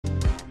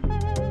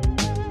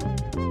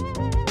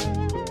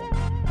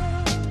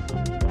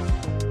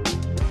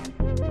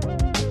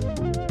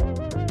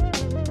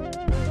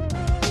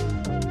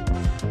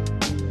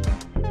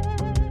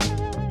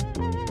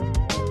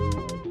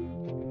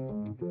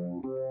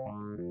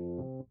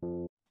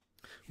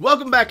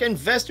Welcome back,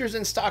 investors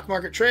and stock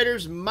market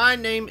traders. My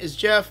name is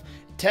Jeff.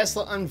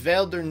 Tesla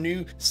unveiled their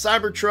new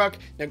Cybertruck.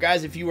 Now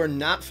guys, if you are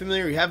not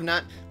familiar, you have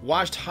not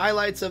watched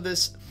highlights of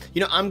this,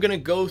 I'm going to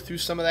go through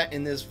some of that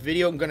in this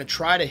video. I'm going to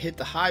try to hit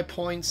the high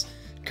points,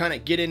 kind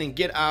of get in and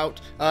get out.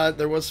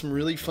 There was some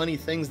really funny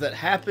things that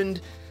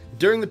happened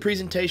during the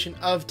presentation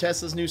of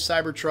Tesla's new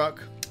Cybertruck.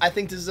 I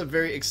think this is a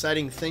very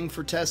exciting thing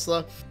for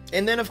Tesla.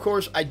 And then, of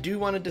course, I do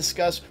want to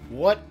discuss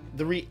what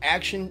the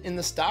reaction in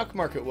the stock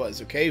market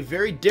was, okay?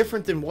 Very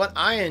different than what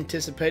I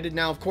anticipated.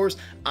 Now, of course,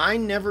 I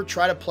never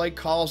try to play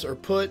calls or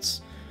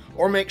puts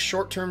or make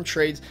short-term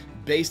trades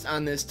based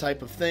on this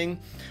type of thing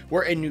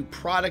where a new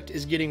product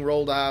is getting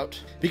rolled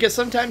out, because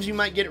sometimes you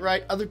might get it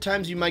right, other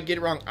times you might get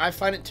it wrong. I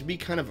find it to be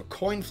kind of a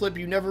coin flip.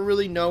 You never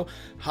really know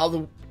how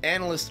the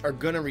analysts are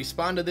going to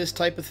respond to this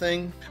type of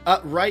thing.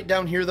 Right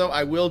down here though,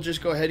 I will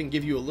just go ahead and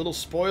give you a little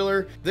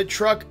spoiler. The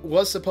truck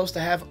was supposed to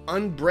have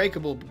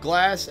unbreakable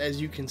glass,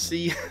 as you can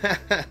see.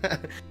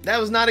 That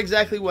was not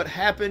exactly what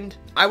happened.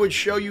 I would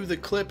show you the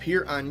clip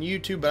here on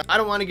YouTube, but I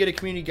don't want to get a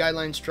community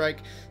guideline strike,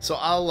 so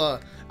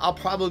I'll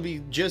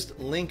probably just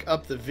link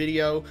up the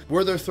video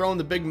where they're throwing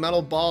the big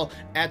metal ball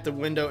at the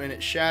window and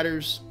it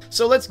shatters.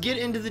 So let's get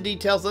into the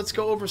details. Let's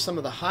go over some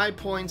of the high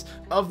points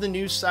of the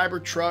new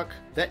Cybertruck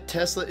that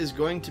Tesla is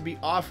going to be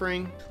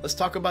offering. Let's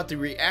talk about the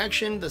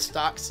reaction, the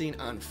stock seen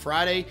on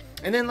Friday,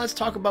 and then let's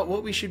talk about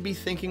what we should be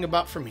thinking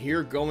about from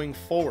here going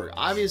forward.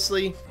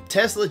 Obviously,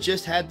 Tesla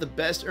just had the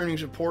best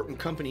earnings report in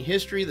company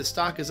history. The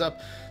stock is up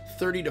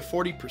 30 to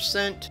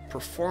 40%,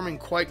 performing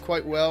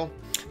quite well.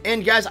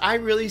 And guys, I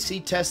really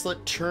see Tesla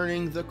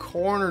turning the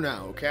corner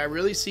now, okay? I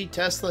really see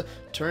Tesla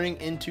turning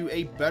into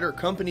a better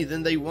company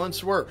than they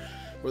once were,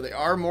 where they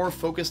are more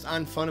focused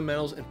on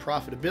fundamentals and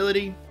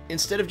profitability.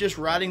 Instead of just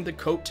riding the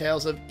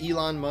coattails of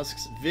Elon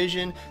Musk's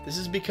vision, this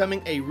is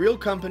becoming a real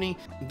company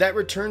that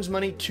returns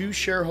money to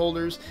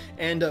shareholders.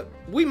 And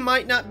we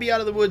might not be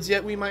out of the woods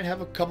yet. We might have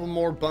a couple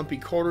more bumpy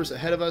quarters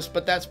ahead of us,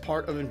 but that's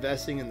part of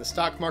investing in the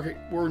stock market.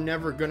 We're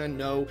never going to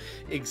know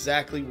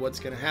exactly what's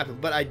going to happen.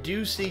 But I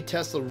do see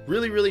Tesla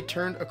really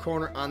turned a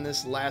corner on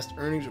this last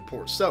earnings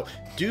report. So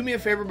do me a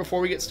favor before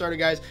we get started,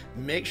 guys.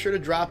 Make sure to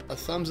drop a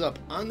thumbs up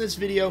on this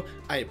video.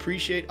 I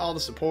appreciate all the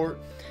support.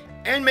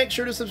 And make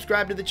sure to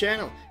subscribe to the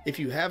channel if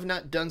you have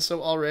not done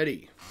so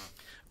already.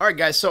 Alright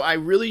guys, so I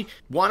really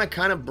want to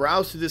kind of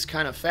browse through this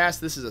kind of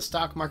fast. This is a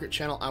stock market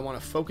channel. I want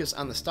to focus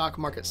on the stock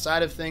market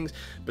side of things,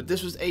 but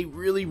this was a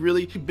really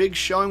big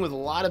showing with a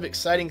lot of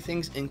exciting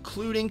things,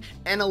 including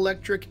an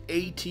electric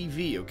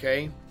ATV,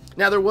 okay?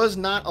 Now, there was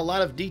not a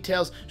lot of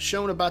details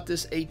shown about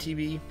this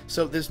ATV,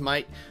 so this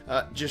might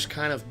just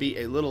kind of be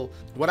a little,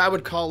 what I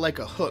would call like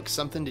a hook,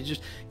 something to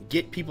just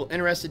get people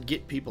interested,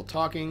 get people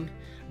talking.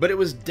 But it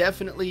was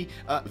definitely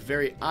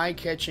very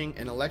eye-catching,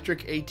 an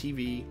electric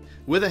ATV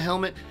with a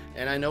helmet.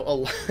 And I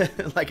know,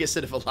 like I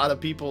said, if a lot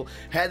of people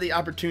had the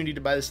opportunity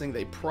to buy this thing,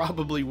 they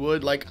probably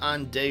would, like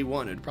on day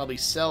one. It'd probably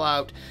sell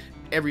out.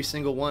 Every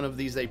single one of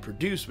these they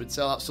produce would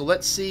sell out. So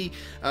let's see,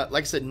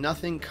 like I said,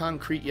 nothing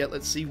concrete yet.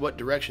 Let's see what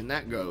direction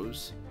that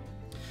goes.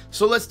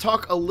 So let's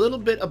talk a little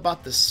bit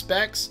about the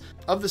specs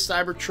of the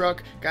Cybertruck.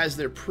 Guys,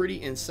 they're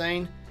pretty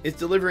insane. It's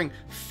delivering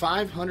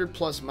 500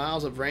 plus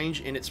miles of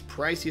range in its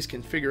priciest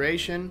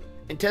configuration.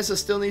 And Tesla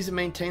still needs to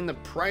maintain the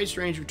price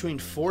range between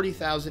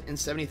 $40,000 and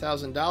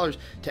 $70,000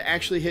 to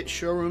actually hit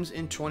showrooms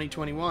in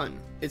 2021.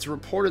 It's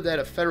reported that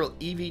a federal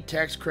EV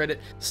tax credit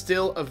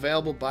still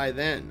available by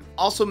then.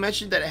 Also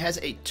mentioned that it has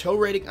a tow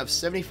rating of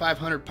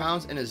 7,500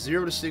 pounds and a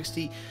 0 to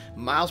 60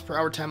 miles per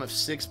hour time of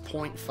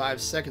 6.5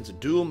 seconds. A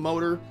dual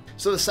motor.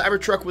 So the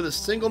Cybertruck with a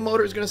single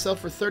motor is going to sell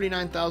for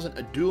 $39,000,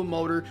 a dual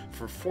motor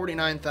for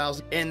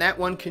 $49,000, and that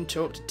one can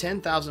tow up to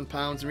 10,000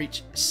 pounds and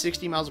reach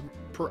 60 miles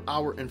per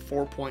hour in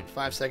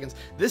 4.5 seconds.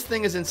 This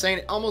thing is insane.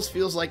 It almost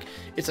feels like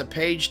it's a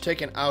page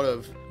taken out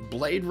of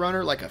Blade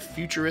Runner, like a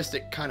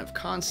futuristic kind of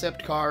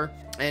concept car,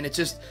 and it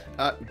just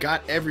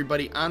got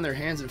everybody on their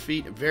hands and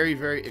feet.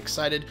 Very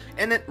excited.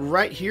 And then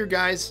right here,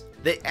 guys,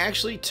 they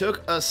actually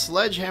took a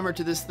sledgehammer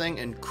to this thing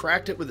and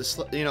cracked it with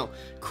a,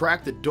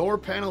 cracked the door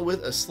panel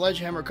with a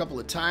sledgehammer a couple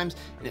of times,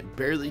 and it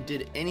barely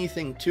did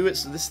anything to it.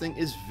 So this thing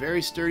is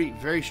very sturdy,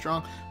 very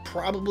strong.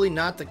 Probably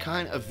not the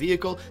kind of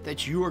vehicle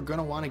that you are going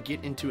to want to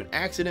get into an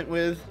accident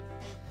with.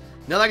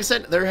 Now, like I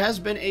said, there has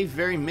been a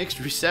very mixed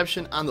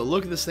reception on the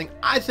look of this thing.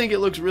 I think it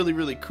looks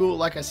really cool.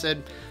 Like I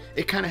said,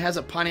 it kind of has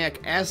a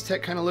Pontiac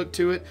Aztek kind of look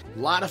to it. A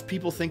lot of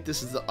people think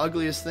this is the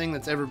ugliest thing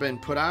that's ever been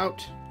put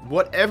out.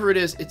 Whatever it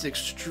is, it's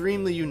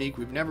extremely unique.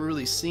 We've never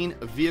really seen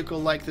a vehicle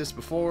like this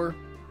before.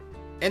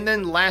 And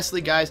then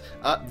lastly, guys,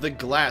 the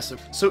glass.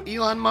 So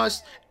Elon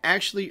Musk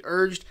actually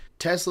urged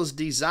Tesla's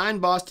design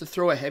boss to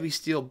throw a heavy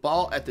steel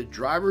ball at the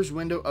driver's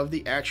window of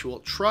the actual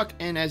truck,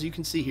 and as you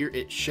can see here,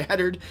 it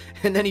shattered,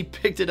 and then he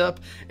picked it up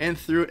and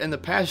threw it in the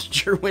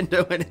passenger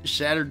window, and it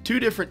shattered 2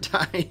 different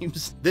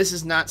times. This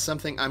is not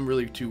something I'm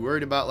really too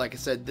worried about. Like I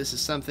said, this is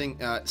something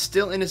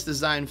still in its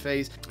design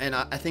phase, and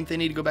I think they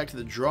need to go back to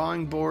the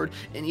drawing board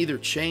and either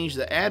change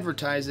the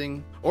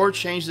advertising or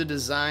change the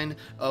design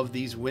of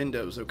these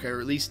windows, okay?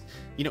 Or at least,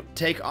 you know,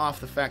 take off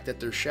the fact that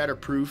they're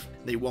shatterproof,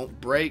 they won't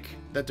break,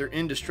 that they're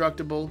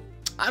indestructible.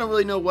 I don't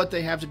really know what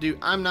they have to do.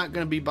 I'm not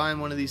going to be buying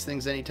one of these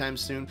things anytime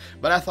soon,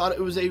 but I thought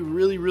it was a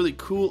really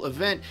cool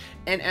event,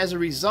 and as a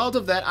result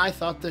of that, I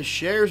thought the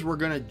shares were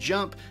going to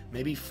jump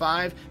maybe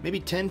 5, maybe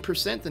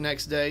 10% the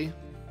next day.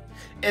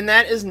 And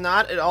that is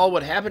not at all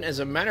what happened. As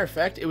a matter of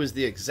fact, it was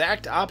the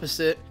exact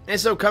opposite. And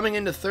so coming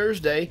into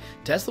Thursday,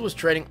 Tesla was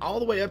trading all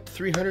the way up to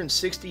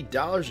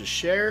 $360 a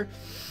share,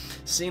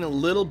 seeing a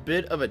little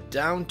bit of a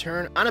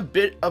downturn on a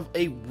bit of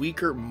a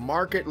weaker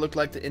market. Looked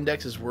like the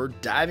indexes were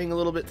diving a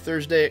little bit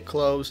Thursday at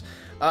close,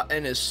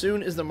 and as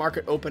soon as the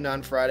market opened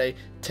on Friday,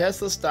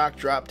 Tesla stock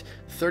dropped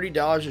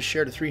 $30 a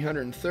share to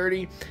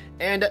 $330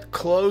 and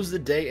closed the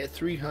day at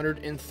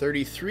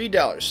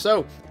 $333.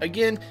 So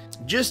again,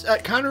 just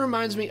kind of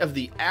reminds me of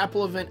the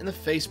Apple event and the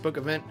Facebook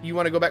event. You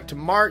want to go back to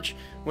March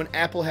when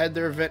Apple had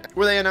their event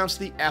where they announced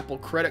the Apple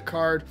credit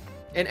card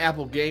and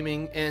Apple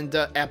Gaming and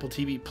Apple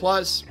TV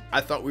Plus.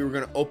 I thought we were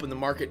going to open the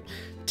market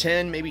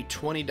 $10, maybe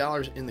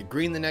 $20 in the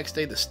green the next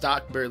day. The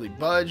stock barely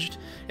budged.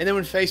 And then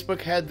when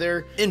Facebook had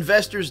their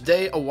Investors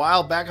Day a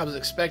while back, I was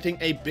expecting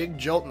a big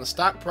jolt in the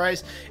stock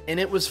price, and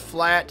it was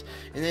flat.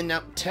 And then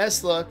now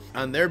Tesla,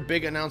 on their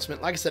big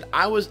announcement, like I said,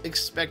 I was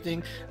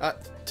expecting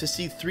to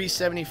see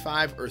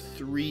 375 or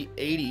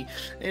 380,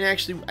 and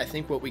actually I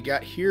think what we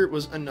got here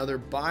was another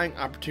buying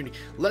opportunity.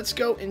 Let's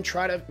go and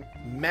try to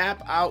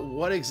map out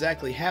what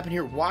exactly happened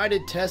here. Why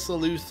did Tesla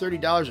lose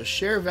 $30 a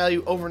share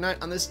value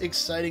overnight on this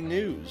exciting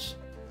news?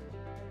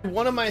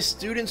 One of my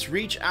students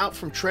reached out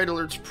from Trade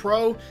Alerts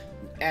Pro,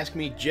 asked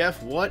me,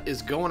 Jeff, what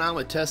is going on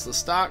with Tesla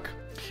stock?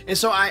 And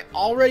so I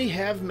already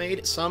have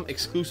made some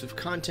exclusive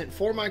content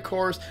for my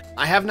course.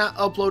 I have not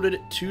uploaded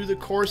it to the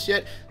course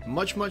yet.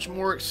 Much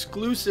more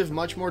exclusive,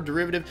 much more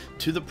derivative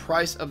to the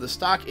price of the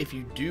stock. If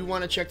you do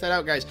want to check that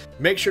out, guys,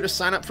 make sure to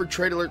sign up for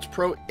Trade Alerts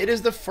Pro. It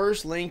is the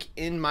first link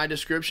in my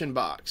description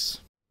box.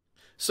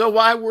 So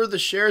why were the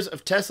shares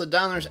of Tesla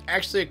down? There's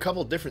actually a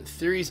couple different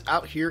theories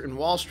out here in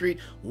Wall Street.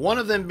 One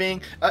of them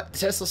being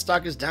Tesla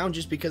stock is down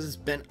just because it's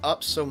been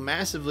up so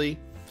massively.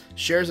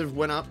 Shares have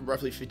went up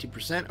roughly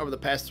 50% over the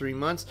past 3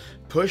 months,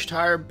 pushed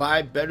higher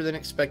by better than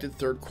expected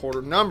third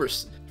quarter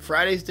numbers.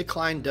 Friday's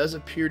decline does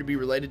appear to be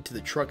related to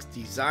the truck's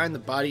design. The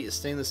body is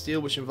stainless steel,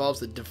 which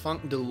involves the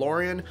defunct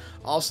DeLorean.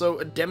 Also,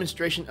 a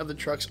demonstration of the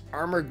truck's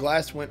armored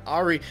glass went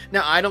awry.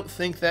 Now, I don't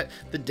think that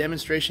the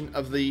demonstration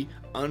of the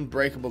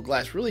unbreakable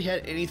glass really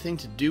had anything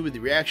to do with the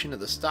reaction of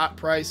the stock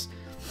price.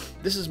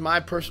 This is my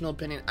personal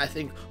opinion. I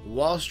think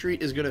Wall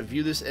Street is going to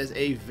view this as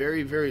a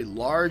very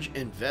large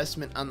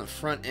investment on the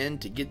front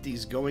end to get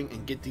these going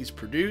and get these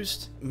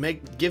produced.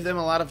 Give them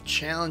a lot of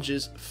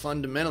challenges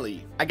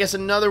fundamentally. I guess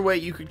another way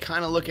you could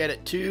kind of look at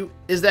it too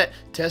is that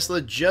Tesla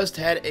just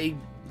had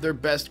their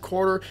best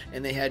quarter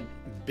and they had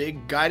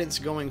big guidance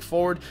going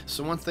forward.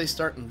 So once they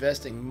start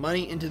investing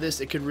money into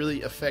this, it could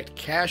really affect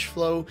cash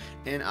flow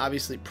and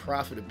obviously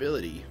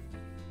profitability.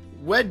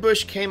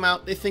 Wedbush came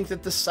out. They think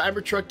that the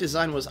Cybertruck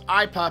design was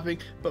eye-popping,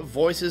 but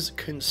voices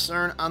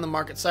concern on the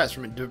market size.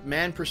 From a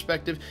demand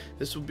perspective,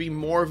 this will be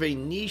more of a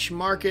niche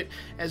market,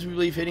 as we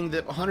believe hitting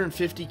the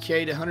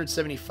 150K to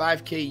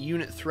 175K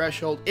unit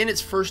threshold in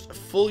its first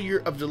full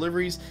year of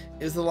deliveries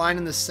is the line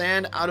in the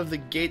sand. Out of the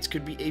gates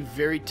could be a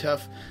very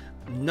tough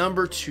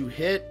number to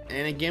hit,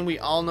 and again, we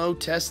all know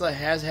Tesla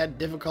has had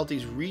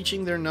difficulties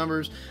reaching their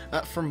numbers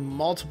for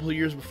multiple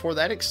years before.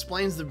 That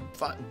explains the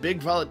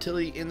big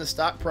volatility in the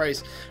stock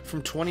price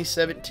from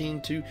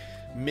 2017 to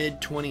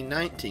mid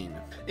 2019.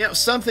 You know,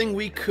 something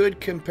we could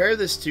compare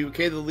this to,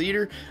 okay, the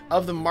leader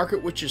of the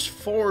market, which is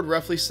Ford,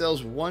 roughly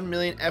sells 1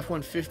 million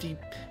F-150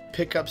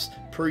 pickups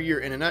per year.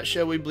 In a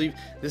nutshell, we believe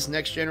this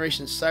next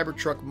generation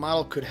Cybertruck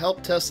model could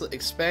help Tesla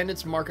expand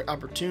its market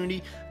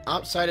opportunity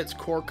outside its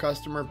core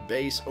customer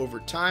base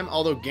over time,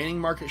 although gaining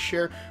market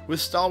share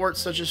with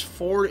stalwarts such as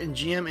Ford and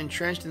GM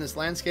entrenched in this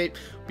landscape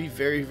will be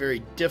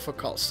very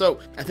difficult. So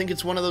I think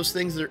it's one of those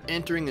things, they're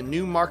entering a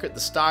new market. The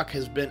stock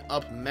has been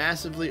up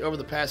massively over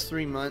the past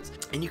 3 months,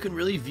 and you can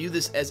really view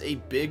this as a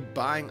big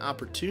buying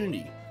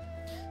opportunity.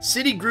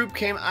 Citigroup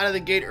came out of the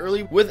gate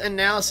early with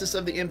analysis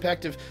of the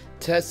impact of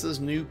Tesla's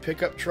new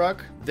pickup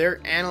truck. Their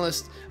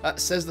analyst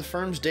says the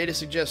firm's data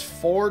suggests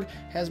Ford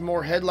has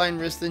more headline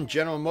risk than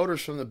General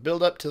Motors from the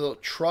build-up to the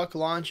truck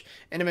launch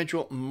and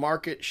eventual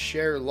market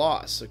share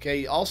loss.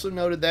 Okay, he also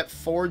noted that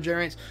Ford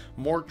generates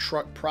more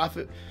truck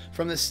profit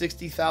from the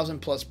 60,000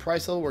 plus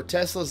price level, where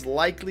Tesla's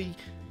likely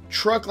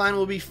truck line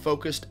will be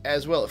focused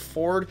as well. If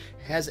Ford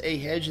has a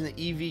hedge in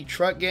the EV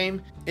truck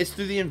game, it's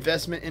through the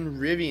investment in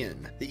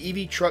Rivian.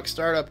 The EV truck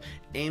startup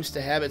aims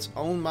to have its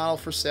own model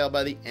for sale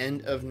by the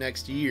end of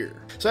next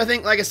year. So I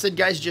think, like I said,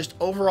 guys, just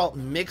overall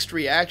mixed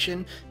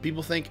reaction.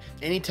 People think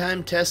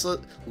anytime Tesla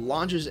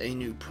launches a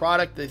new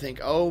product, they think,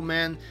 oh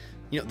man,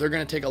 you know, they're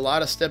going to take a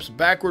lot of steps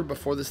backward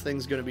before this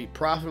thing's going to be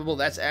profitable.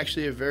 That's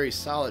actually a very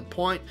solid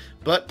point,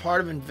 but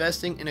part of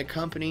investing in a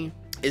company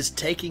is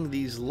taking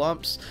these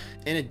lumps,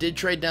 and it did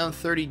trade down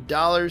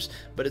 $30,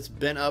 but it's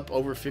been up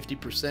over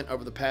 50%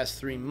 over the past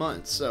 3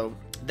 months. So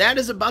that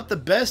is about the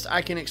best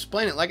I can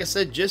explain it. Like I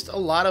said, just a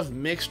lot of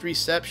mixed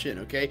reception,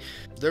 okay?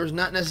 There's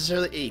not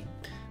necessarily a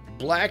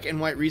black and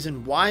white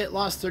reason why it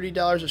lost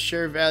 $30 a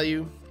share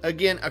value.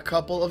 Again, a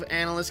couple of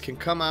analysts can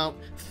come out,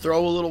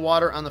 throw a little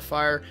water on the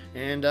fire,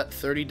 and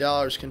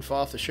 $30 can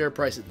fall off the share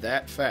price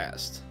that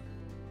fast.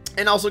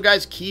 And also,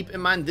 guys, keep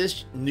in mind,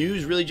 this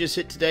news really just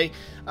hit today.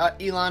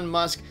 Elon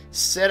Musk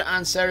said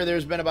on Saturday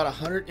there's been about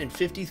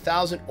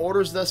 150,000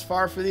 orders thus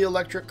far for the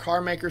electric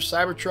car maker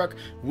CyberTruck,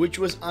 which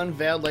was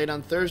unveiled late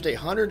on Thursday.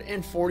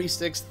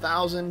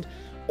 146,000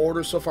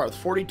 orders so far, with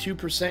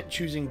 42%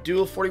 choosing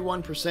dual,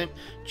 41%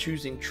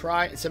 choosing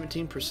tri, and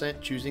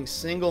 17% choosing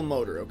single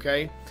motor,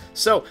 okay?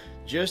 So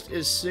just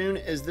as soon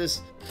as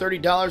this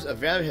 $30 of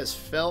value has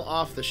fell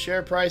off the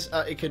share price,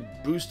 it could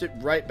boost it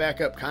right back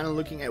up. Kind of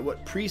looking at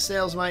what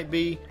pre-sales might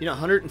be,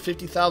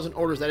 150,000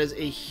 orders, that is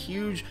a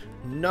huge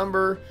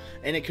number,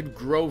 and it could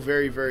grow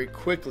very, very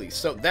quickly.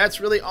 So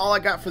that's really all I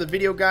got for the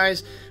video,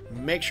 guys.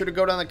 Make sure to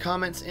go down in the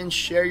comments and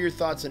share your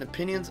thoughts and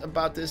opinions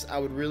about this. I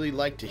would really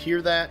like to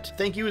hear that.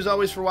 Thank you as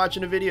always for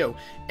watching the video,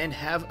 and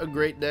have a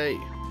great day.